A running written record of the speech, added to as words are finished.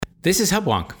This is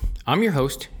Hubwonk. I'm your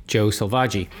host, Joe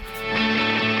Selvaggi.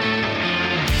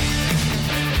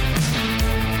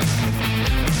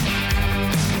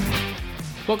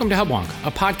 Welcome to Hubwonk, a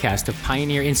podcast of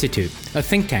Pioneer Institute, a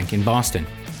think tank in Boston.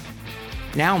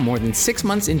 Now, more than 6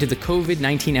 months into the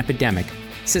COVID-19 epidemic,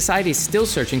 society is still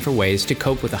searching for ways to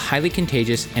cope with a highly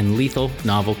contagious and lethal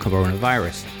novel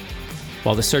coronavirus.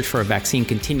 While the search for a vaccine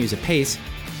continues apace,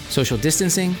 social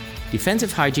distancing,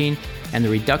 defensive hygiene, and the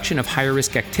reduction of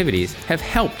higher-risk activities have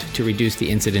helped to reduce the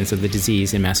incidence of the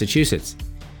disease in Massachusetts.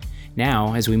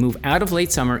 Now, as we move out of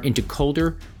late summer into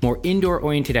colder, more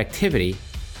indoor-oriented activity,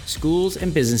 schools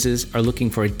and businesses are looking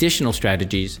for additional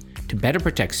strategies to better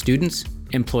protect students,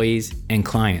 employees, and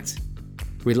clients.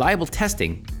 Reliable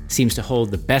testing seems to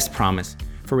hold the best promise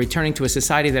for returning to a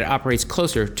society that operates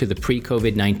closer to the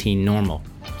pre-COVID-19 normal.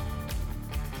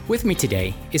 With me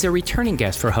today is a returning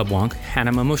guest for Hubwonk,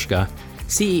 Hannah Mamuszka,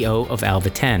 CEO of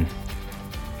Alva10.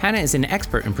 Hannah is an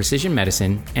expert in precision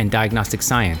medicine and diagnostic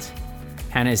science.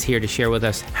 Hannah is here to share with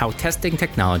us how testing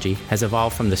technology has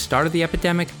evolved from the start of the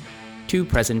epidemic to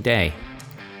present day.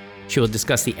 She will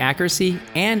discuss the accuracy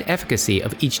and efficacy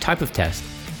of each type of test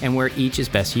and where each is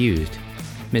best used.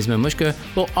 Ms. Mamuszka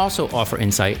will also offer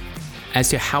insight as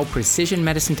to how precision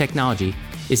medicine technology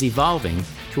is evolving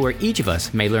to where each of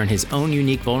us may learn his own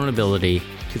unique vulnerability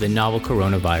to the novel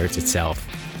coronavirus itself.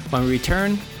 When we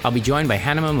return, I'll be joined by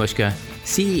Hannah Mamuszka,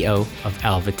 CEO of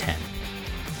Alva10.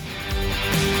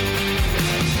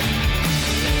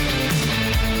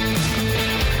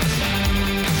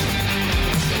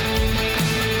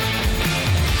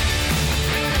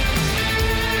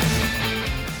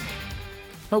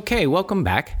 Okay, welcome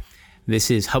back.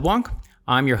 This is Hubwonk.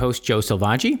 I'm your host, Joe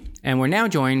Selvaggi, and we're now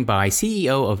joined by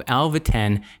CEO of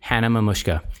Alva10, Hannah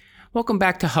Mamuszka. Welcome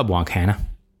back to Hubwonk, Hannah.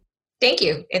 Thank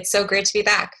you. It's so great to be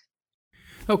back.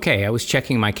 Okay, I was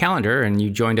checking my calendar, and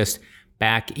you joined us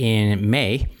back in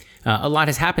May. A lot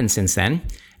has happened since then.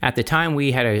 At the time,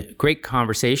 we had a great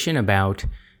conversation about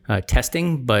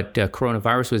testing, but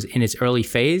coronavirus was in its early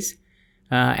phase.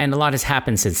 And a lot has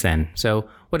happened since then. So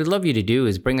what I'd love you to do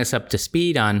is bring us up to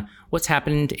speed on what's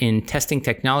happened in testing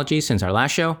technology since our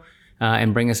last show,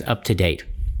 and bring us up to date.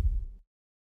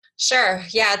 Sure.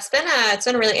 Yeah, it's been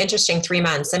a really interesting 3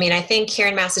 months. I think here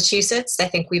in Massachusetts, I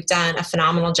think we've done a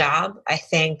phenomenal job. I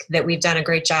think that we've done a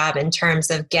great job in terms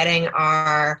of getting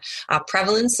our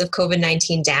prevalence of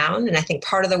COVID-19 down. And I think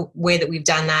part of the way that we've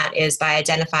done that is by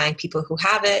identifying people who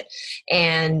have it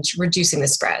and reducing the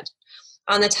spread.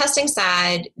 On the testing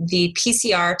side, the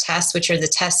PCR tests, which are the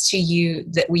tests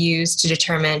that we use to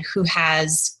determine who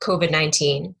has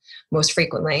COVID-19 most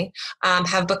frequently,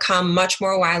 have become much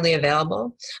more widely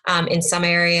available. In some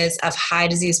areas of high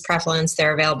disease prevalence,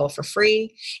 they're available for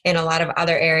free. In a lot of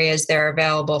other areas, they're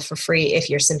available for free if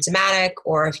you're symptomatic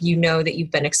or if you know that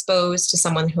you've been exposed to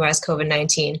someone who has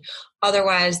COVID-19.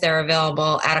 Otherwise, they're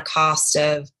available at a cost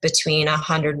of between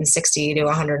 $160 to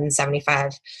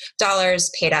 $175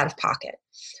 paid out of pocket.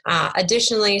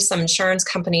 Additionally, some insurance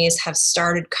companies have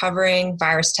started covering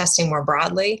virus testing more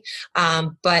broadly,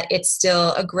 but it's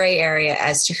still a gray area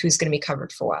as to who's going to be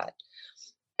covered for what.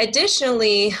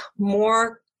 Additionally,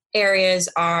 more areas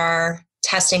are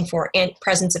testing for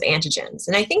presence of antigens.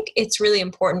 And I think it's really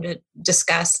important to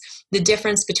discuss the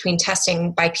difference between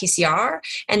testing by PCR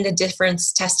and the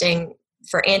difference testing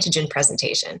for antigen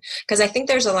presentation, because I think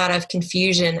there's a lot of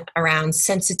confusion around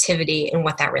sensitivity and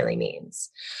what that really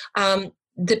means.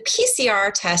 The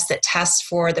PCR test that tests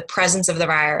for the presence of the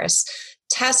virus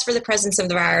tests for the presence of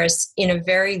the virus in a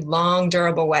very long,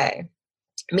 durable way,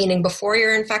 meaning before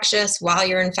you're infectious, while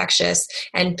you're infectious,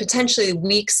 and potentially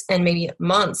weeks and maybe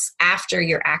months after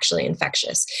you're actually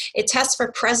infectious. It tests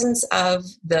for presence of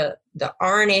the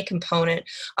RNA component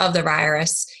of the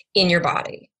virus in your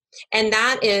body. And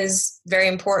that is very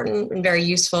important and very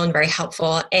useful and very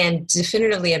helpful and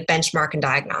definitively a benchmark in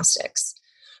diagnostics.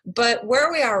 But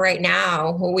where we are right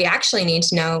now, what we actually need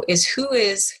to know is who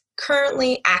is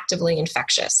currently actively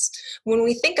infectious. When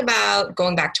we think about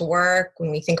going back to work,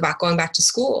 when we think about going back to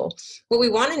school, what we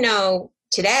want to know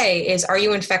today is, are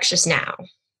you infectious now?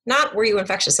 Not were you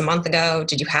infectious a month ago?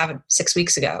 Did you have it 6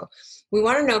 weeks ago? We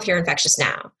want to know if you're infectious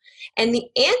now. And the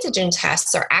antigen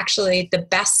tests are actually the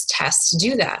best tests to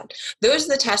do that. Those are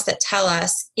the tests that tell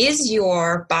us, is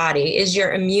your body, is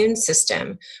your immune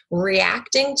system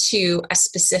reacting to a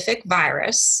specific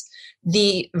virus?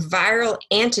 The viral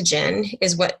antigen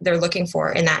is what they're looking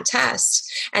for in that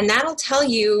test. And that'll tell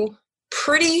you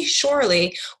pretty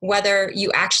surely whether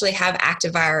you actually have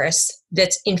active virus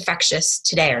that's infectious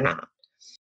today or not.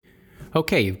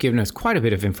 Okay, you've given us quite a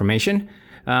bit of information.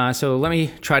 So let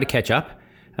me try to catch up.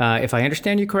 If I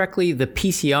understand you correctly, the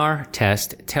PCR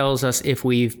test tells us if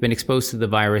we've been exposed to the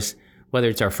virus, whether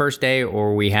it's our first day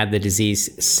or we had the disease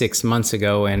 6 months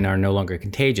ago and are no longer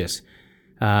contagious,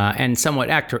 and somewhat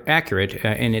accurate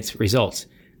in its results.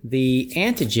 The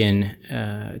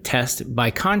antigen test,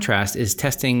 by contrast, is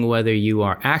testing whether you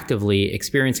are actively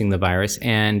experiencing the virus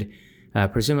and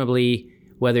presumably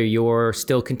whether you're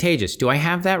still contagious. Do I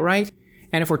have that right?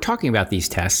 And if we're talking about these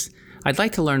tests, I'd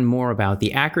like to learn more about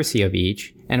the accuracy of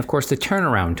each and, of course, the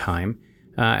turnaround time,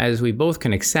 as we both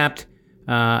can accept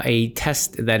a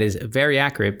test that is very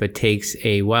accurate but takes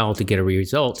a while to get a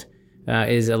result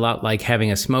is a lot like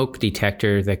having a smoke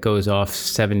detector that goes off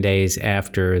 7 days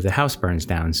after the house burns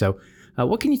down. So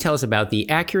what can you tell us about the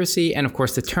accuracy and, of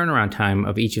course, the turnaround time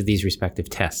of each of these respective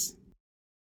tests?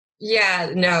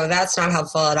 Yeah, no, that's not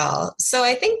helpful at all. So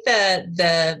I think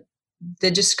the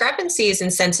discrepancies in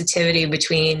sensitivity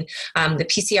between the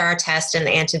PCR test and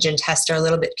the antigen test are a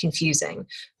little bit confusing,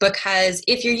 because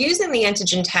if you're using the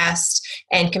antigen test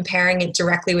and comparing it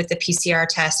directly with the PCR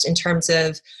test in terms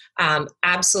of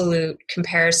absolute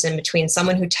comparison between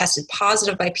someone who tested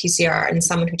positive by PCR and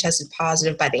someone who tested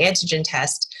positive by the antigen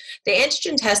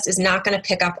test is not going to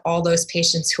pick up all those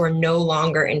patients who are no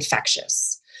longer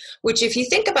infectious. Which, if you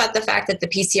think about the fact that the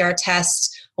PCR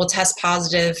test will test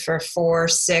positive for 4,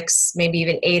 6, maybe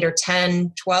even 8 or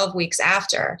 10, 12 weeks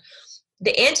after,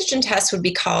 the antigen test would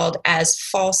be called as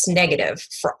false negative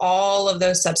for all of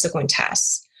those subsequent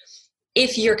tests,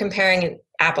 if you're comparing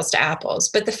apples to apples.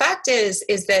 But the fact is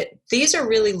that these are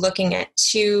really looking at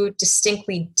two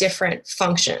distinctly different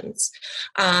functions,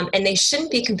 and they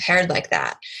shouldn't be compared like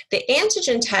that. The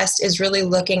antigen test is really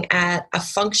looking at a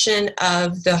function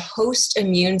of the host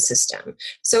immune system.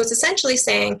 So it's essentially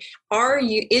saying,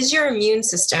 is your immune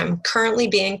system currently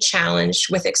being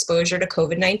challenged with exposure to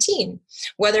COVID-19,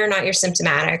 whether or not you're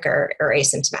symptomatic or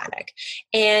asymptomatic?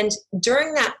 And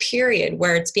during that period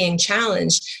where it's being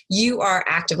challenged, you are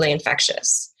actively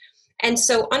infectious. And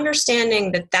so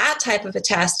understanding that type of a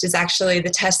test is actually the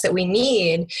test that we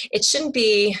need, it shouldn't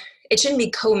be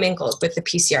commingled with the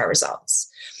PCR results.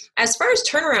 As far as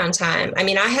turnaround time, I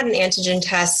mean, I had an antigen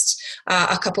test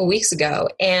a couple weeks ago,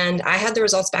 and I had the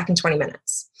results back in 20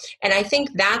 minutes. And I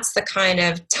think that's the kind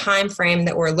of time frame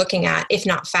that we're looking at, if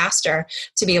not faster,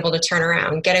 to be able to turn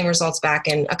around. Getting results back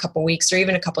in a couple weeks or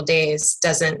even a couple days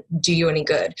doesn't do you any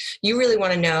good. You really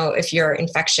want to know if you're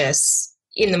infectious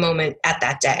in the moment at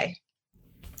that day.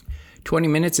 20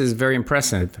 minutes is very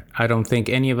impressive. I don't think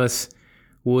any of us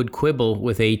would quibble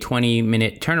with a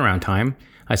 20-minute turnaround time.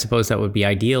 I suppose that would be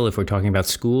ideal if we're talking about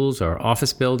schools or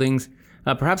office buildings,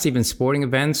 perhaps even sporting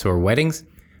events or weddings.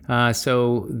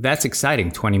 So that's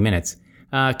exciting, 20 minutes.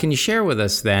 Can you share with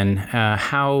us then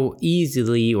how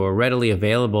easily or readily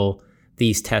available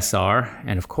these tests are?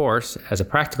 And of course, as a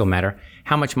practical matter,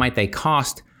 how much might they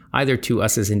cost either to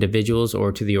us as individuals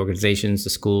or to the organizations, the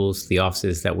schools, the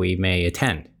offices that we may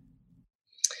attend?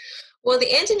 Well, the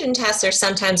antigen tests are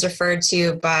sometimes referred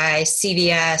to by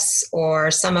CVS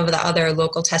or some of the other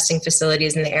local testing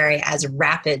facilities in the area as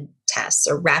rapid tests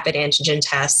or rapid antigen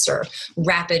tests or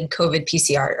rapid COVID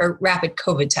PCR or rapid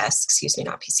COVID tests,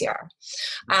 not PCR.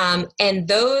 And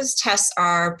those tests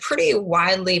are pretty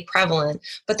widely prevalent,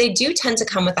 but they do tend to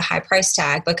come with a high price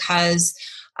tag because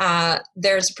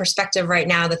there's a perspective right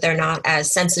now that they're not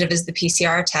as sensitive as the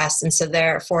PCR tests, and so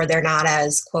therefore they're not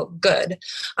as, quote, good.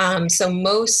 So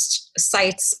most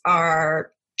sites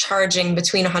are charging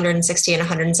between $160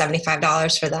 and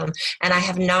 $175 for them, and I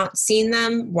have not seen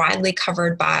them widely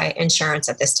covered by insurance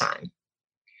at this time.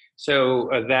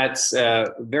 So that's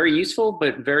very useful,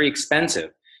 but very expensive.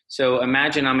 So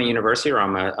imagine I'm a university or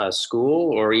I'm a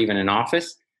school or even an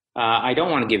office. I don't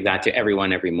want to give that to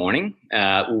everyone every morning,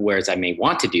 whereas I may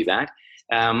want to do that.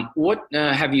 What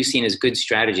have you seen as good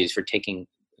strategies for taking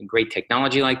great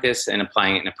technology like this and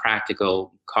applying it in a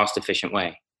practical, cost-efficient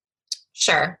way?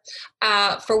 Sure.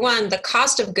 For one, the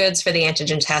cost of goods for the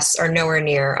antigen tests are nowhere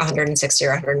near $160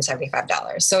 or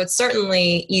 $175. So it's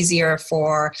certainly easier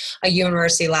for a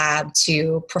university lab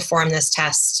to perform this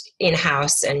test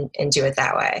in-house and do it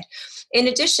that way. In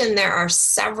addition, there are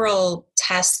several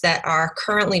tests that are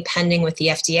currently pending with the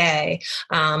FDA,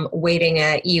 waiting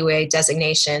a EUA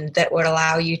designation that would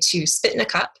allow you to spit in a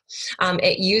cup.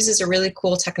 It uses a really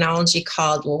cool technology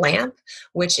called LAMP,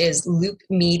 which is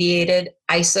loop-mediated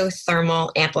isothermal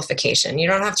amplification. You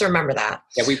don't have to remember that.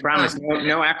 Yeah, we promise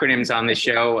no acronyms on the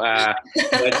show,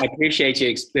 but I appreciate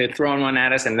you throwing one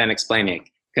at us and then explaining.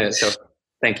 So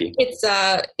thank you. It's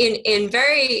in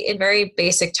very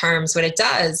basic terms, what it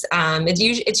does,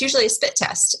 it's usually a spit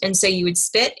test. And so you would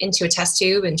spit into a test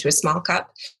tube, into a small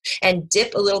cup. and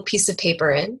dip a little piece of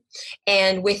paper in.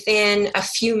 And within a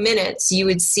few minutes, you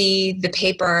would see the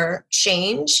paper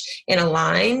change in a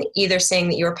line, either saying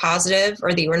that you were positive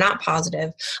or that you were not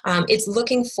positive. It's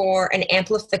looking for an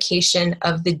amplification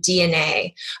of the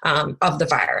DNA of the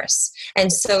virus.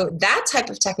 And so that type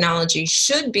of technology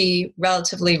should be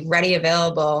relatively ready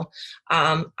available.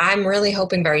 I'm really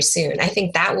hoping very soon. I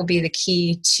think that will be the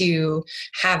key to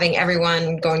having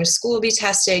everyone going to school be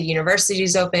tested,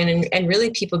 universities open, and really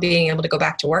people being able to go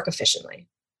back to work efficiently.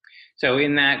 So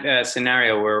in that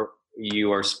scenario where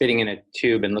you are spitting in a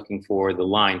tube and looking for the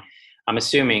line, I'm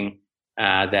assuming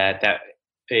that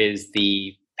is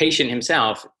the patient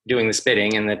himself doing the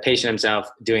spitting and the patient himself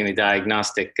doing the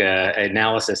diagnostic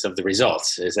analysis of the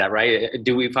results. Is that right?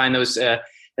 Do we find those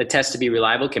the tests to be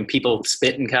reliable? Can people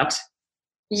spit in cups?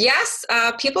 Yes,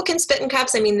 people can spit in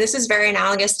cups. I mean, this is very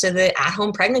analogous to the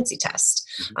at-home pregnancy test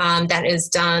that is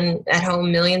done at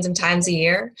home millions of times a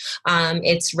year.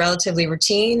 It's relatively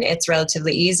routine, it's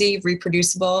relatively easy,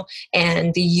 reproducible,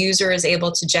 and the user is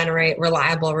able to generate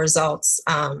reliable results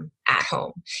at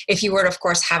home. If you were to, of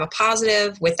course, have a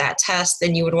positive with that test,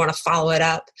 then you would want to follow it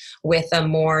up with a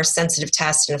more sensitive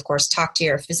test and, of course, talk to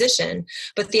your physician.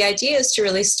 But the idea is to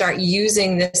really start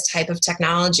using this type of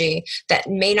technology that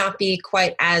may not be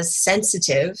quite as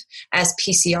sensitive as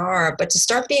PCR, but to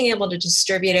start being able to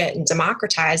distribute it and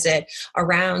democratize it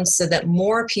around so that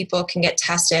more people can get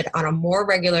tested on a more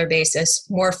regular basis,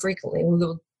 more frequently. We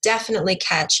will definitely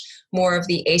catch more of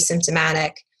the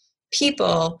asymptomatic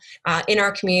people in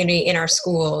our community, in our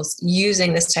schools,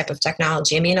 using this type of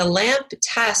technology. I mean, a LAMP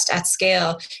test at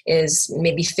scale is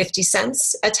maybe 50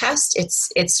 cents a test.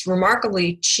 It's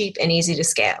remarkably cheap and easy to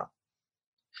scale.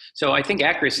 So I think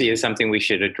accuracy is something we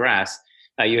should address.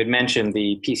 You had mentioned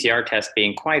the PCR test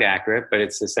being quite accurate, but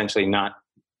it's essentially not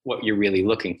what you're really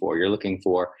looking for. You're looking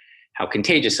for how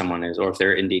contagious someone is, or if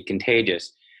they're indeed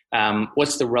contagious.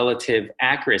 What's the relative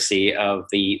accuracy of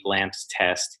the LAMPS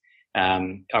test?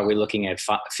 Are we looking at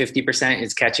 50%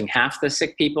 is catching half the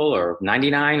sick people, or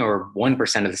 99, or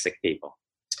 1% of the sick people?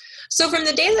 So from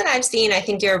the data that I've seen, I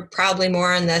think you're probably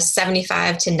more in the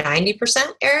 75 to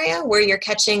 90% area where you're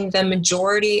catching the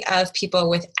majority of people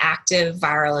with active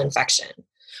viral infection,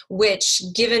 which,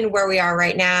 given where we are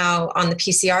right now on the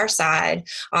PCR side,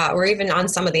 or even on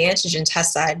some of the antigen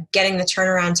test side, getting the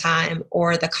turnaround time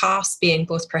or the cost being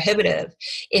both prohibitive,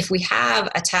 if we have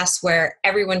a test where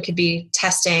everyone could be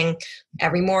testing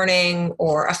every morning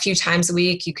or a few times a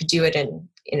week, you could do it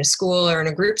in a school or in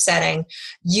a group setting,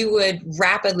 you would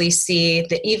rapidly see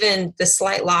that even the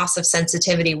slight loss of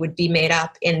sensitivity would be made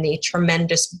up in the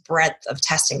tremendous breadth of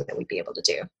testing that we'd be able to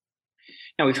do.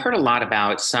 Now, we've heard a lot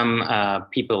about some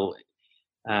people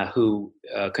who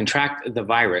contract the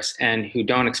virus and who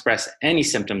don't express any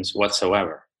symptoms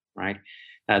whatsoever, right?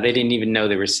 They didn't even know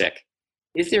they were sick.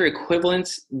 Is there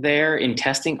equivalence there in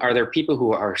testing? Are there people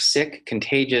who are sick,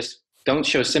 contagious, don't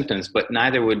show symptoms, but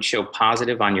neither would show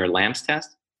positive on your LAMPS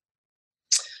test?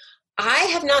 I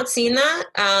have not seen that.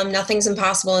 Nothing's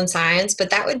impossible in science, but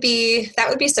that would be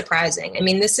surprising. I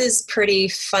mean, this is pretty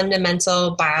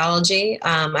fundamental biology.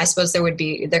 I suppose there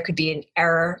could be an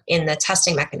error in the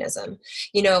testing mechanism.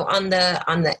 You know, on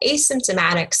the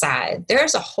asymptomatic side,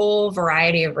 there's a whole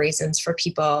variety of reasons for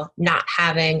people not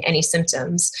having any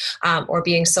symptoms or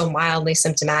being so mildly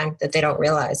symptomatic that they don't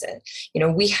realize it. You know,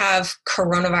 we have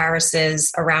coronaviruses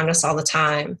around us all the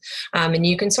time, and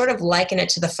you can sort of liken it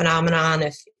to the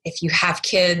phenomenon if you have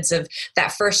kids of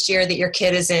that first year that your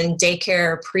kid is in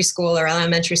daycare or preschool or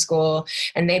elementary school,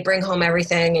 and they bring home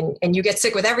everything and you get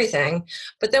sick with everything.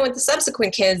 But then with the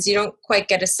subsequent kids, you don't quite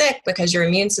get as sick because your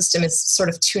immune system is sort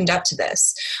of tuned up to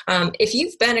this. If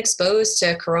you've been exposed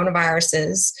to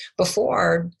coronaviruses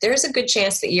before, there's a good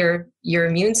chance that your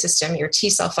immune system, your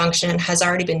T cell function has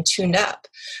already been tuned up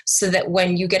so that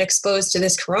when you get exposed to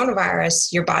this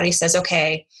coronavirus, your body says,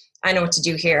 okay, I know what to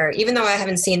do here. Even though I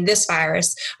haven't seen this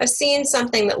virus, I've seen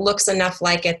something that looks enough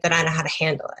like it that I know how to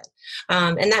handle it.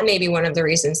 And that may be one of the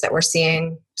reasons that we're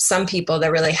seeing some people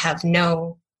that really have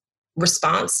no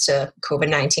response to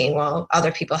COVID-19 while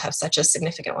other people have such a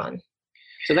significant one.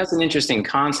 So that's an interesting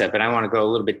concept, and I want to go a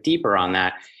little bit deeper on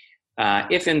that.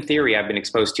 If in theory I've been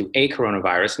exposed to a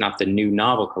coronavirus, not the new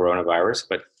novel coronavirus,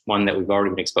 but one that we've already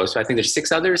been exposed to, I think there's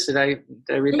 6 others. Did I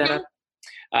read that up?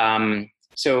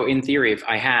 So in theory, if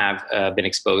I have been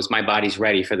exposed, my body's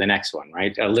ready for the next one,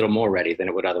 right? A little more ready than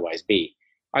it would otherwise be.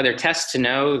 Are there tests to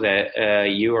know that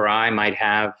you or I might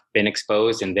have been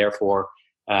exposed and therefore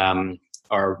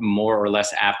are more or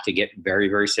less apt to get very,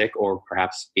 very sick or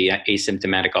perhaps be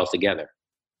asymptomatic altogether?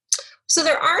 So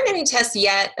there aren't any tests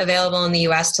yet available in the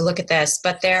US to look at this,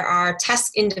 but there are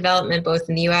tests in development both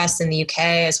in the US and the UK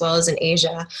as well as in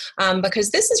Asia, because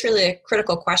this is really a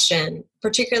critical question,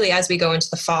 particularly as we go into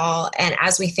the fall and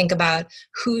as we think about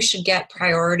who should get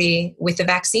priority with the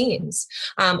vaccines.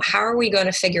 How are we going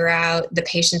to figure out the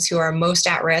patients who are most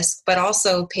at risk, but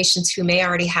also patients who may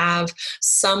already have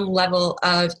some level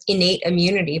of innate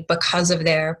immunity because of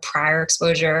their prior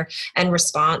exposure and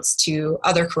response to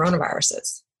other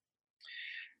coronaviruses?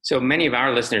 So many of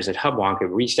our listeners at Hubwonk have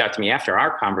reached out to me after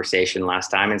our conversation last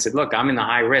time and said, look, I'm in the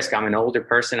high risk. I'm an older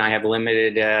person. I have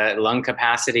limited lung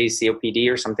capacity, COPD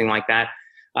or something like that.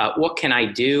 What can I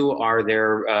do? Are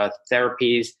there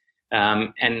therapies?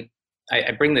 And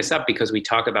I bring this up because we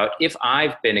talk about if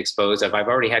I've been exposed, if I've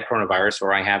already had coronavirus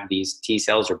or I have these T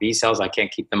cells or B cells, I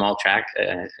can't keep them all tracked,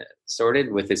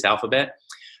 sorted with this alphabet.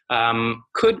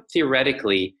 Could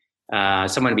theoretically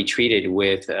someone be treated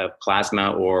with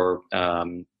plasma or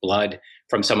blood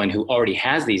from someone who already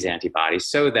has these antibodies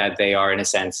so that they are, in a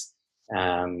sense,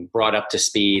 brought up to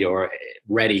speed or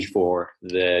ready for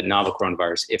the novel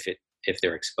coronavirus if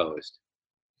they're exposed?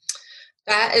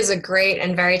 That is a great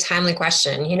and very timely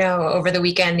question. You know, over the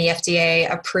weekend, the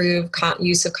FDA approved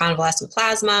use of convalescent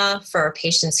plasma for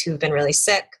patients who've been really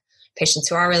sick, patients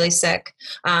who are really sick.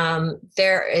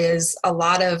 There is a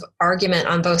lot of argument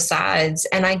on both sides.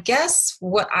 And I guess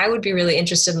what I would be really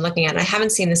interested in looking at, and I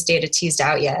haven't seen this data teased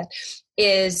out yet,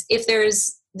 is if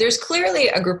there's clearly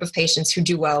a group of patients who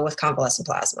do well with convalescent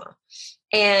plasma.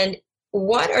 And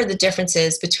what are the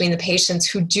differences between the patients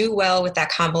who do well with that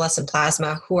convalescent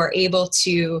plasma, who are able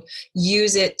to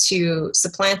use it to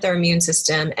supplant their immune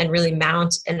system and really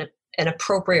mount an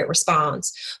appropriate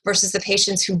response, versus the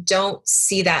patients who don't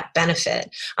see that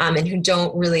benefit and who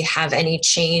don't really have any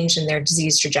change in their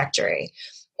disease trajectory?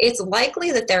 It's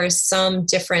likely that there is some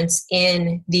difference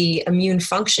in the immune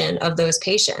function of those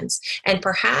patients. And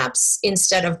perhaps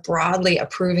instead of broadly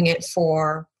approving it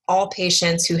for all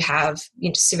patients who have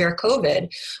severe COVID,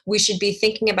 we should be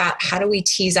thinking about how do we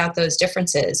tease out those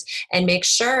differences and make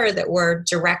sure that we're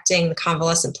directing the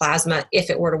convalescent plasma, if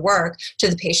it were to work, to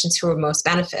the patients who would most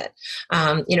benefit.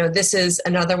 This is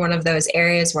another one of those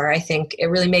areas where I think it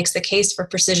really makes the case for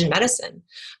precision medicine.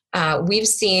 We've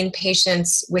seen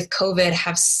patients with COVID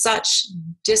have such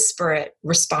disparate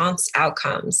response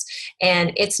outcomes.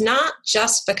 And it's not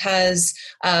just because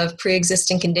of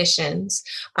pre-existing conditions,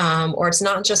 or it's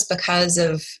not just because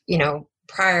of,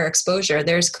 prior exposure.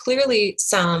 There's clearly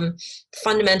some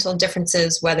fundamental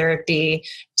differences, whether it be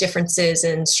differences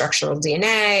in structural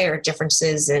DNA or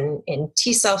differences in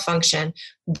T cell function,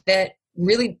 that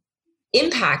really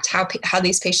impact how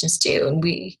these patients do. And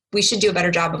we should do a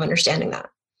better job of understanding that.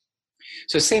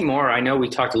 So say more. I know we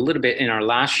talked a little bit in our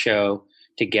last show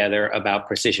together about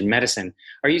precision medicine.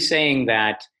 Are you saying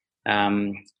that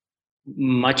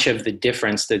much of the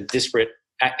difference, the disparate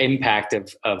impact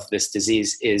of this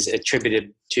disease is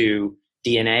attributed to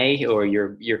DNA or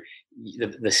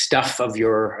the stuff of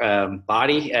your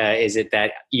body? Is it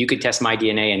that you could test my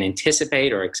DNA and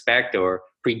anticipate or expect or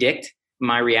predict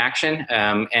my reaction?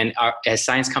 Has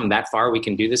science come that far we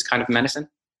can do this kind of medicine?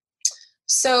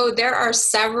 So there are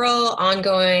several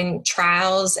ongoing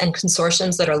trials and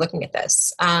consortiums that are looking at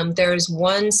this. There's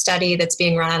one study that's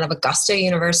being run out of Augusta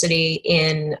University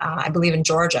I believe in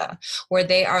Georgia, where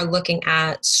they are looking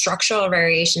at structural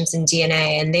variations in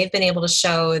DNA. And they've been able to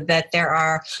show that there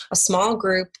are a small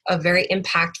group of very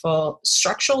impactful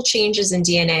structural changes in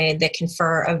DNA that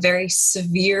confer a very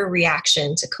severe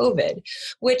reaction to COVID,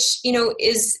 which,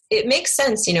 it makes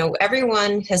sense.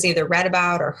 Everyone has either read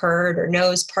about or heard or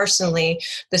knows personally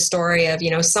the story of,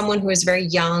 someone who is very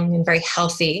young and very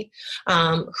healthy,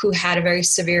 who had a very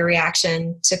severe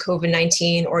reaction to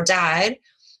COVID-19 or died.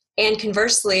 And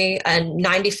conversely, a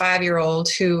 95-year-old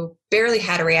who barely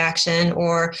had a reaction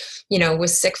or,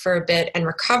 was sick for a bit and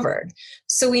recovered.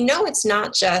 So we know it's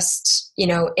not just,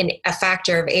 a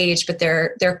factor of age, but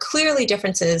there are clearly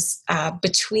differences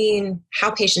between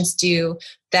how patients do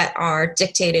that are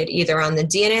dictated either on the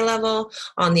DNA level,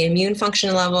 on the immune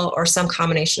function level, or some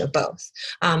combination of both.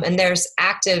 And there's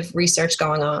active research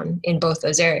going on in both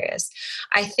those areas.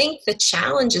 I think the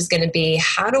challenge is going to be,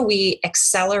 how do we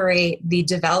accelerate the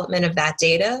development of that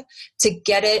data to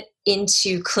get it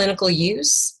into clinical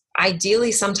use,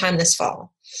 ideally sometime this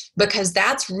fall? Because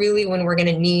that's really when we're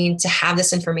going to need to have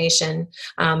this information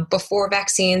before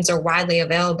vaccines are widely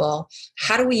available.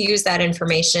 How do we use that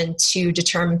information to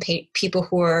determine people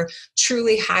who are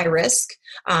truly high risk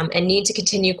and need to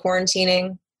continue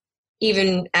quarantining,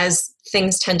 even as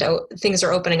things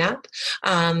are opening up,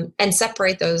 and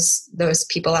separate those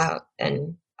people out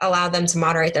and allow them to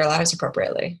moderate their lives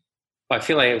appropriately? I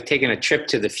feel like I've taken a trip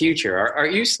to the future. Are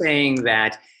you saying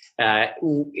that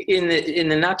in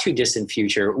the not too distant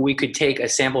future, we could take a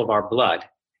sample of our blood,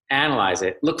 analyze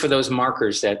it, look for those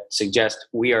markers that suggest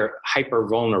we are hyper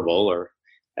vulnerable, or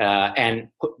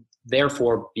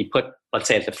therefore be put, let's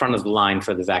say, at the front of the line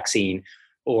for the vaccine,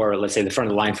 or let's say the front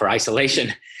of the line for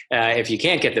isolation if you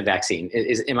can't get the vaccine?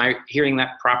 Am I hearing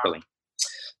that properly?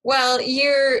 Well,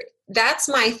 that's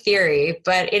my theory,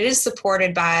 but it is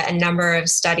supported by a number of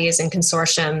studies and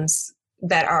consortiums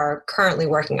that are currently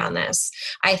working on this.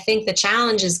 I think the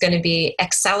challenge is going to be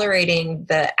accelerating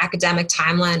the academic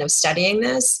timeline of studying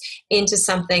this into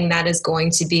something that is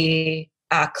going to be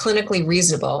clinically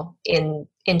reasonable in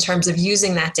terms of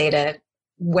using that data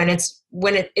when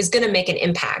it is going to make an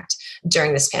impact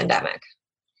during this pandemic.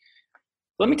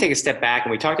 Let me take a step back,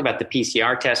 and we talked about the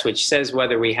PCR test, which says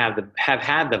whether we have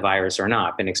had the virus or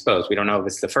not, been exposed. We don't know if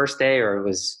it's the first day or it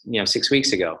was 6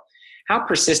 weeks ago. How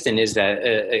persistent is that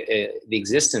the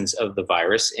existence of the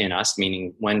virus in us?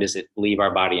 Meaning, when does it leave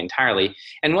our body entirely,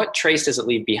 and what trace does it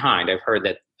leave behind? I've heard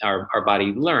that our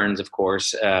body learns, of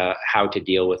course, how to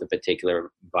deal with a particular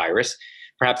virus.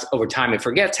 Perhaps over time it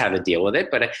forgets how to deal with it,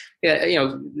 but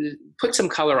put some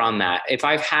color on that. If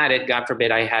I've had it, God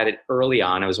forbid I had it early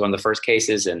on, it was one of the first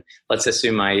cases, and let's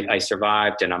assume I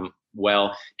survived and I'm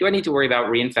well, do I need to worry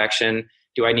about reinfection?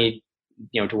 Do I need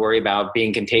to worry about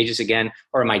being contagious again,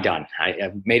 or am I done?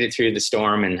 I've made it through the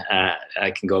storm and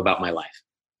I can go about my life.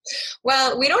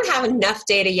 Well, we don't have enough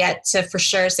data yet to for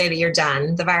sure say that you're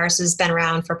done. The virus has been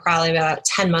around for probably about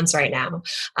 10 months right now.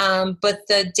 But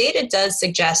the data does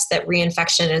suggest that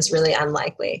reinfection is really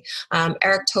unlikely.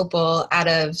 Eric Topol out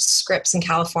of Scripps in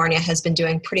California has been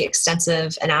doing pretty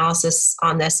extensive analysis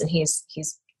on this, and he's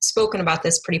spoken about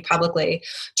this pretty publicly,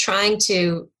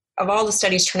 of all the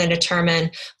studies, trying to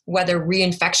determine whether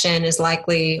reinfection is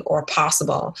likely or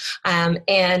possible.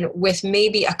 And with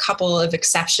maybe a couple of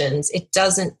exceptions, it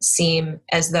doesn't seem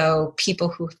as though people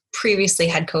who previously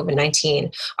had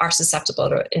COVID-19 are susceptible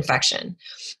to infection.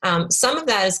 Some of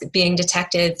that is being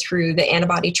detected through the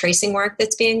antibody tracing work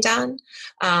that's being done.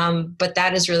 But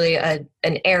that is really an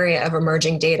area of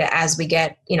emerging data as we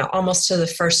get, almost to the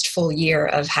first full year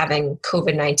of having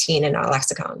COVID-19 in our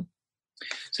lexicon.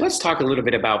 So let's talk a little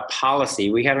bit about policy.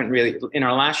 We haven't really, in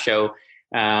our last show,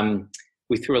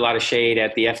 we threw a lot of shade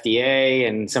at the FDA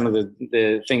and some of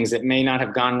the things that may not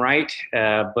have gone right.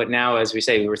 But now, as we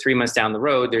say, we're 3 months down the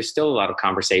road, there's still a lot of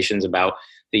conversations about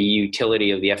the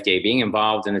utility of the FDA being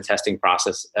involved in the testing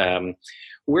process.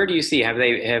 Where do you see, have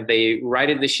they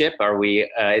righted the ship?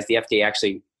 Is the FDA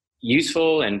actually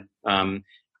useful and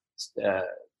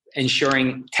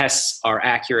ensuring tests are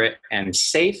accurate and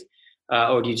safe?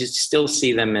 Or do you just still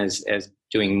see them as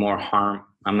doing more harm?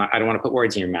 I don't want to put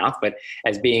words in your mouth, but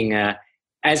as being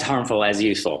as harmful as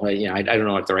useful. I don't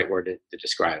know what the right word to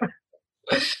describe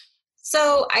it.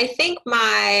 So I think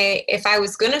if I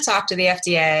was going to talk to the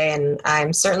FDA, and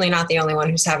I'm certainly not the only one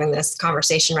who's having this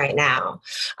conversation right now,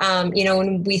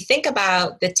 when we think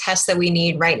about the tests that we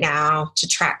need right now to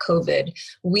track COVID,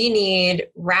 we need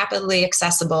rapidly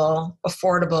accessible,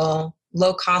 affordable,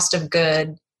 low cost of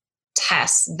good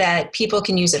tests that people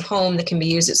can use at home, that can be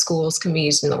used at schools, can be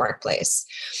used in the workplace.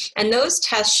 And those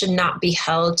tests should not be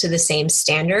held to the same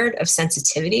standard of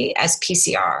sensitivity as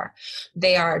PCR.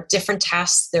 They are different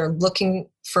tests. They're looking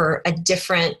for a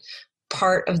different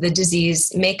part of the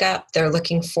disease makeup. They're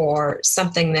looking for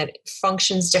something that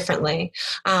functions differently.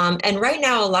 And right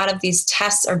now, a lot of these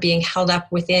tests are being held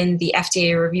up within the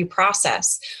FDA review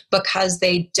process because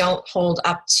they don't hold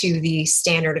up to the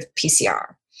standard of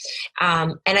PCR.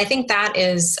 And I think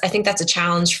that's a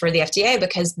challenge for the FDA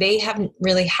because they haven't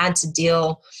really had to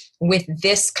deal with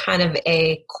this kind of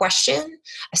a question,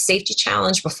 a safety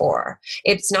challenge before.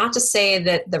 It's not to say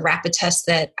that the rapid test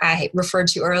that I referred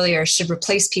to earlier should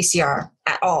replace PCR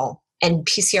at all. And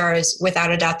PCR is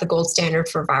without a doubt the gold standard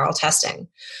for viral testing.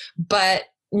 But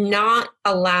not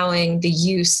allowing the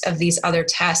use of these other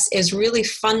tests is really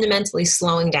fundamentally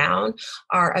slowing down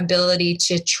our ability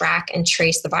to track and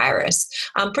trace the virus,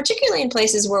 particularly in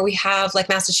places where we have, like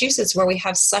Massachusetts, where we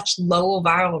have such low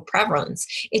viral prevalence.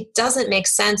 It doesn't make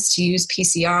sense to use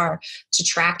PCR to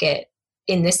track it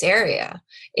in this area.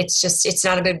 It's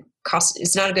not a good cost.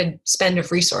 It's not a good spend of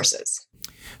resources.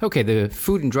 Okay, the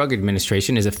Food and Drug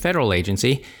Administration is a federal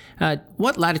agency.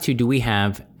 What latitude do we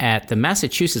have at the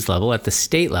Massachusetts level, at the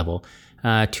state level,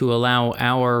 to allow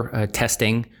our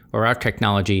testing or our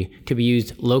technology to be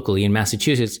used locally in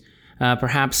Massachusetts,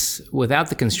 perhaps without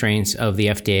the constraints of the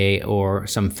FDA or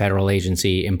some federal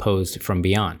agency imposed from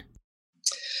beyond?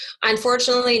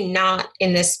 Unfortunately, not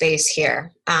in this space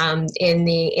here. In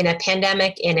a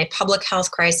pandemic, in a public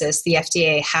health crisis, the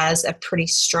FDA has a pretty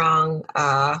strong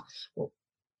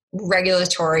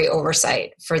regulatory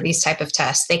oversight for these type of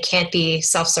tests. They can't be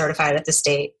self-certified at the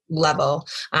state level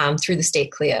through the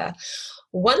state CLIA.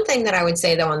 One thing that I would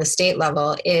say, though, on the state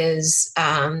level is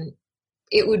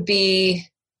it would be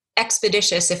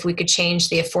expeditious if we could change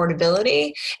the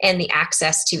affordability and the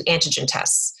access to antigen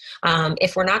tests.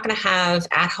 If we're not going to have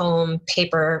at-home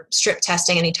paper strip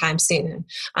testing anytime soon,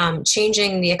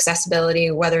 changing the accessibility,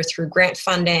 whether through grant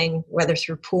funding, whether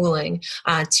through pooling,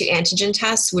 to antigen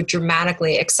tests would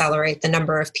dramatically accelerate the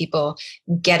number of people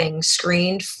getting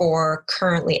screened for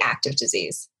currently active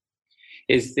disease.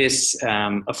 Is this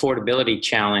affordability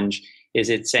challenge, is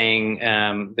it saying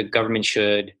the government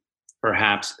should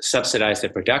perhaps subsidize the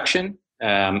production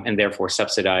and therefore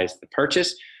subsidize the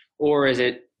purchase, or is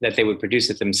it that they would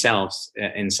produce it themselves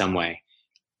in some way?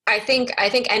 I think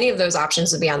any of those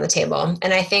options would be on the table.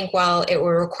 And I think while it would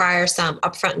require some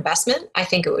upfront investment, I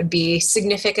think it would be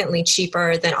significantly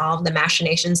cheaper than all of the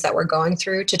machinations that we're going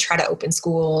through to try to open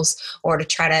schools or to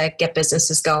try to get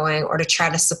businesses going or to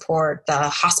try to support the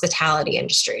hospitality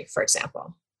industry, for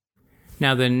example.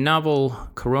 Now, the novel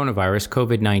coronavirus,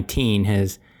 COVID-19,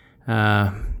 has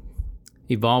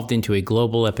evolved into a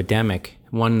global epidemic,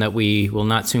 one that we will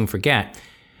not soon forget.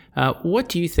 What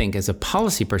do you think, as a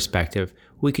policy perspective,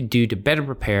 we could do to better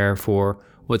prepare for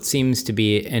what seems to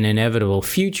be an inevitable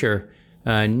future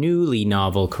newly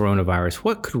novel coronavirus?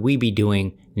 What could we be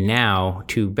doing now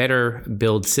to better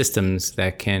build systems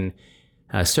that can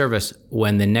serve us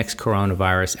when the next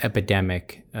coronavirus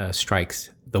epidemic strikes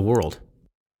the world?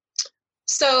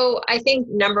 So I think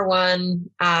number one,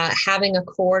 having a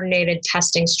coordinated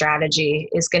testing strategy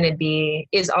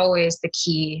is always the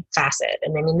key facet.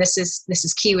 And I mean, this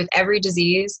is key with every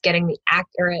disease. Getting the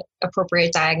accurate,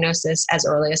 appropriate diagnosis as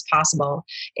early as possible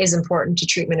is important to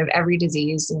treatment of every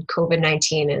disease. And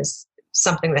COVID-19 is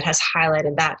something that has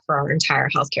highlighted that for our entire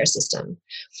healthcare system.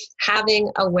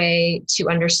 Having a way to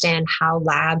understand how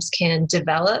labs can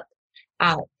develop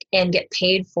and get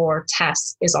paid for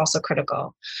tests is also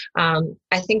critical.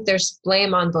 I think there's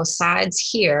blame on both sides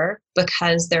here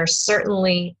because there are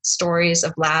certainly stories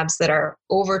of labs that are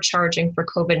overcharging for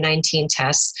COVID-19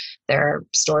 tests. There are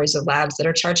stories of labs that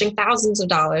are charging thousands of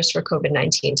dollars for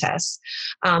COVID-19 tests.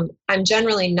 I'm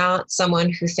generally not someone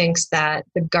who thinks that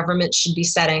the government should be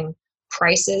setting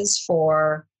prices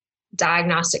for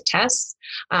diagnostic tests,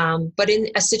 but in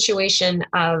a situation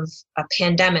of a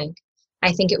pandemic,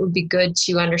 I think it would be good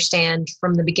to understand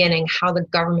from the beginning how the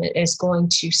government is going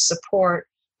to support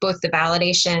both the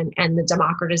validation and the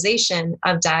democratization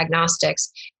of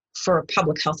diagnostics for a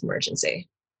public health emergency.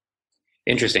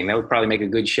 Interesting. That would probably make a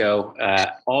good show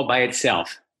all by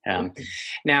itself.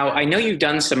 Now, I know you're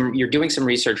doing some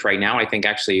research right now, I think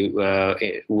actually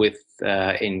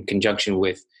in conjunction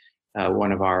with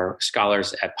one of our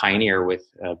scholars at Pioneer with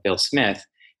Bill Smith.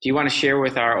 Do you want to share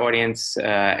with our audience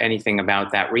anything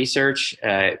about that research,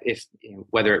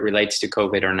 whether it relates to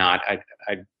COVID or not?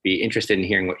 I'd be interested in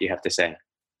hearing what you have to say.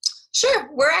 Sure.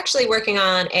 We're actually working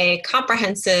on a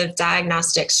comprehensive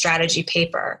diagnostic strategy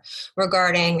paper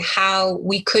regarding how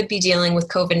we could be dealing with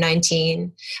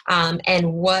COVID-19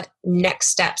 and what next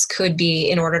steps could be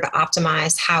in order to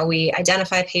optimize how we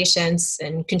identify patients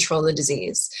and control the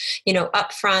disease.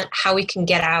 Upfront, how we can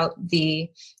get out the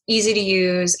easy to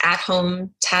use at-home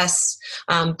tests,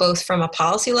 both from a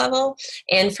policy level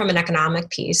and from an economic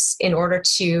piece, in order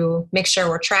to make sure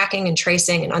we're tracking and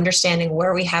tracing and understanding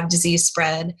where we have disease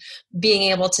spread,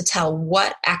 being able to tell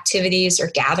what activities or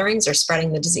gatherings are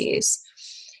spreading the disease.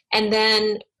 And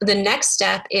then the next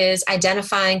step is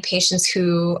identifying patients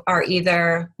who are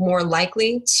either more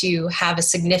likely to have a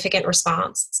significant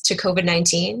response to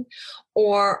COVID-19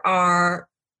 or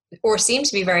seem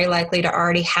to be very likely to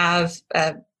already have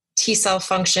a T-cell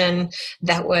function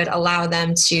that would allow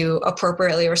them to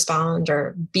appropriately respond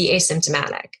or be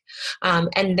asymptomatic.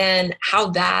 And then how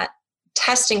that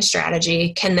testing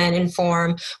strategy can then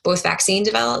inform both vaccine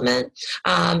development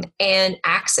and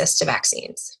access to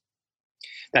vaccines.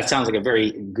 That sounds like a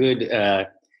very good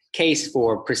case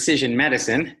for precision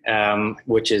medicine,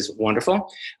 which is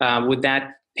wonderful. Would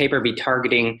that paper be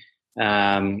targeting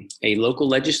a local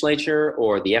legislature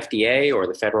or the FDA or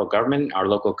the federal government, our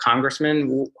local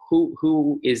congressman?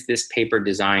 Who is this paper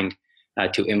designed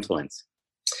to influence?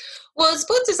 Well, it's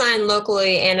both designed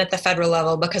locally and at the federal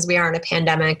level because we are in a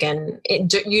pandemic, and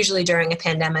usually during a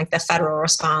pandemic, the federal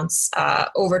response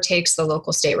overtakes the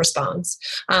local state response.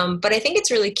 But I think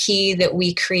it's really key that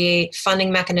we create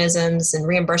funding mechanisms and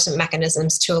reimbursement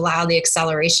mechanisms to allow the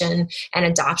acceleration and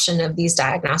adoption of these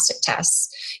diagnostic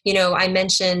tests. I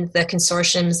mentioned the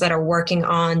consortiums that are working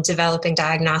on developing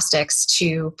diagnostics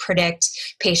to predict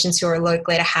patients who are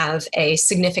likely to have a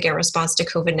significant response to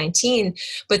COVID-19,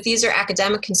 but these are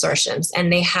academic consortiums.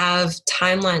 And they have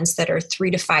timelines that are 3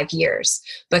 to 5 years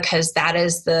because that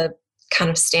is the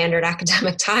kind of standard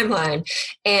academic timeline.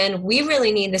 And we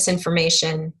really need this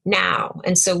information now.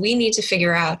 And so we need to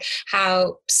figure out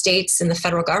how states and the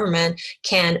federal government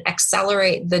can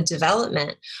accelerate the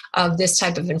development of this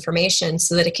type of information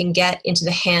so that it can get into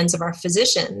the hands of our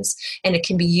physicians and it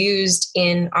can be used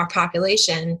in our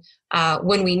population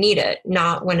when we need it,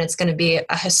 not when it's going to be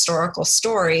a historical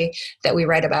story that we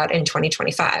write about in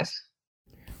 2025.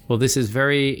 Well, this is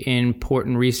very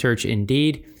important research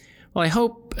indeed. Well, I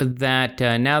hope that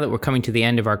now that we're coming to the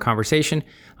end of our conversation,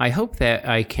 I hope that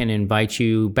I can invite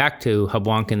you back to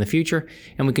Hubwonk in the future,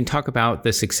 and we can talk about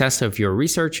the success of your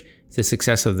research, the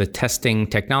success of the testing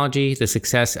technology, the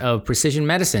success of precision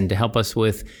medicine to help us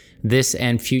with this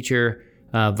and future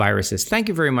viruses. Thank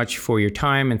you very much for your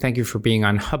time, and thank you for being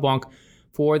on Hubwonk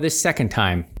for this second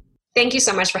time. Thank you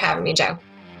so much for having me, Joe.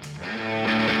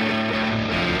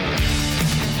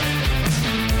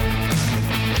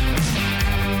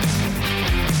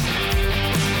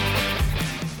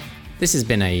 This has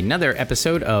been another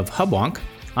episode of Hubwonk.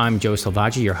 I'm Joe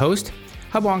Selvaggi, your host.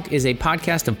 Hubwonk is a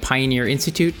podcast of Pioneer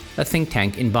Institute, a think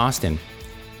tank in Boston.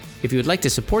 If you would like to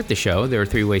support the show, there are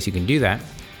 3 ways you can do that.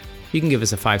 You can give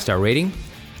us a 5-star rating,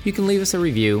 you can leave us a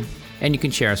review, and you can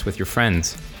share us with your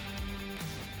friends.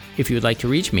 If you would like to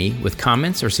reach me with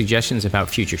comments or suggestions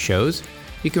about future shows,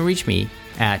 you can reach me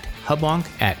at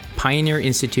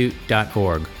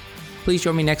hubwonk@pioneerinstitute.org. Please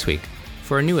join me next week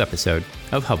for a new episode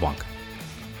of Hubwonk.